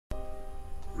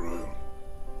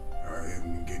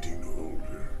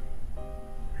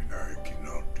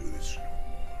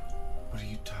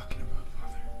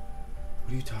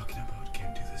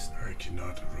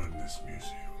cannot run this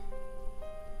museum.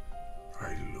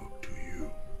 I look to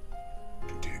you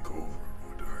to take over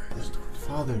what I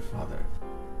started. Father.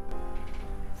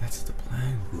 That's the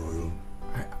plan. Royal.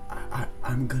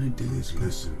 I'm gonna do Please it.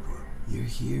 listen, Royal. You're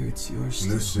here, it's yours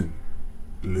still.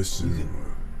 Listen,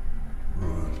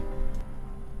 Royal.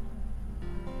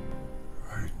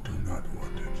 I do not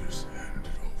want to just hand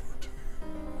it over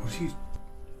to you.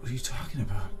 What are you talking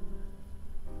about?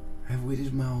 I've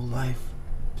waited my whole life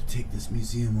to take this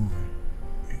museum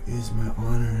over. It is my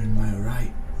honor and my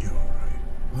right. You're right.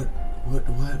 What?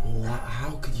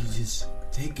 How could you just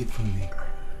take it from me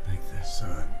like this?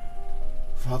 Son,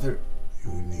 Father,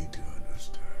 you need to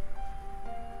understand.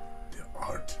 The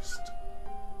artist.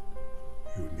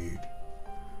 You need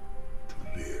to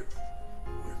live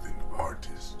with an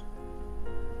artist.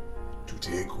 To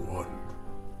take one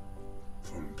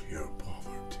from pure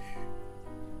poverty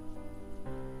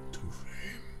to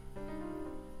fame,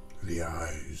 to the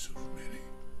eyes of many,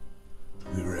 to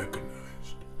be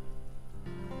recognized.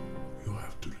 You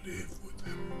have to live with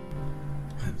him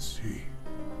and see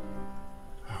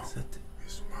how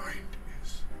his mind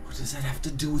is. what does that have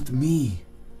to do with me?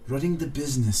 Running the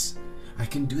business. I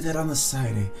can do that on the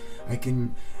side. I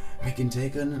can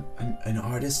take an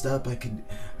artist up. I could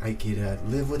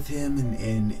live with him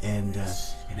and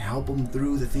help him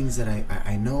through the things that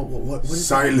I know. What is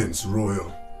Silence,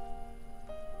 Royal.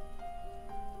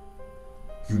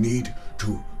 You need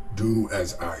to do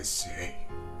as I say.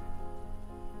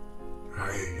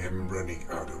 I am running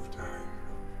out of time,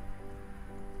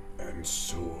 and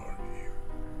so are you.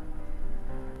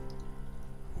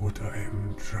 What I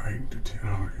am trying to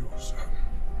tell you, son,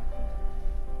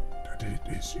 that it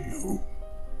is you.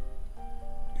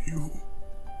 You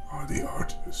are the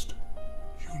artist.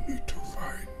 You need to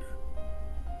find